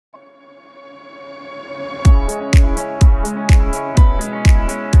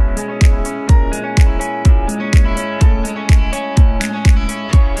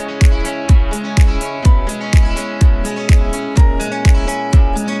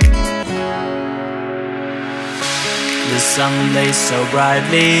sun lays so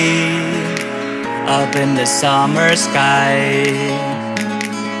brightly up in the summer sky.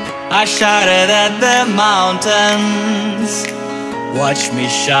 I shouted at the mountains, watch me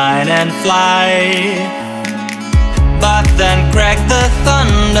shine and fly. But then cracked the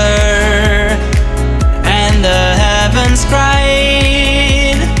thunder and the heavens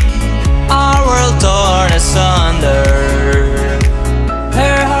cried, our world torn asunder.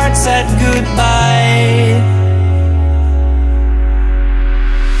 Her heart said goodbye.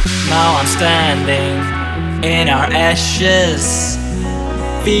 Now I'm standing in our ashes,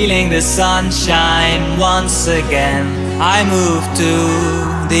 feeling the sunshine once again. I move to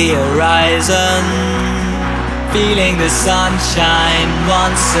the horizon, feeling the sunshine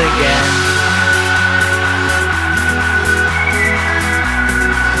once again.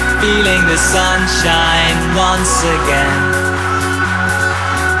 Feeling the sunshine once again.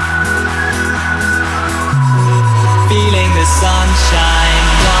 Feeling the sunshine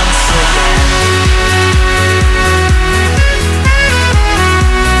once again.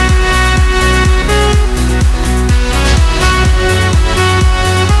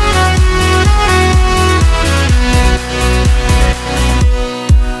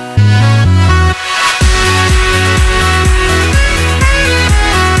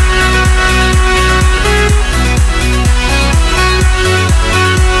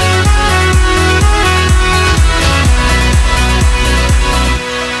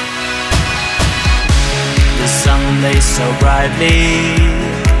 Lays so brightly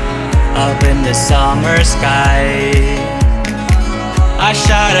up in the summer sky. I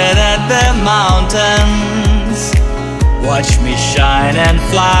shouted at the mountains, watch me shine and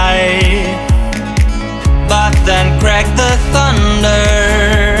fly. But then cracked the thunder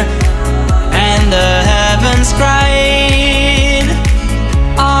and the heavens cried,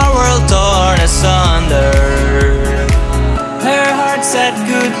 our world torn asunder. Her heart said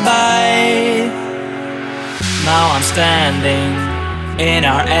goodbye. Now I'm standing in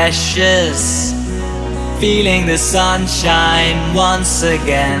our ashes, feeling the sunshine once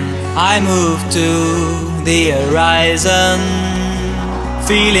again. I move to the horizon,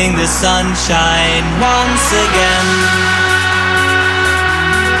 feeling the sunshine once again.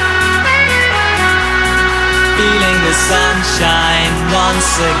 Feeling the sunshine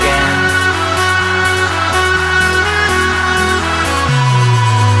once again.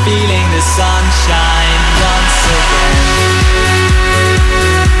 Feeling the sunshine once again.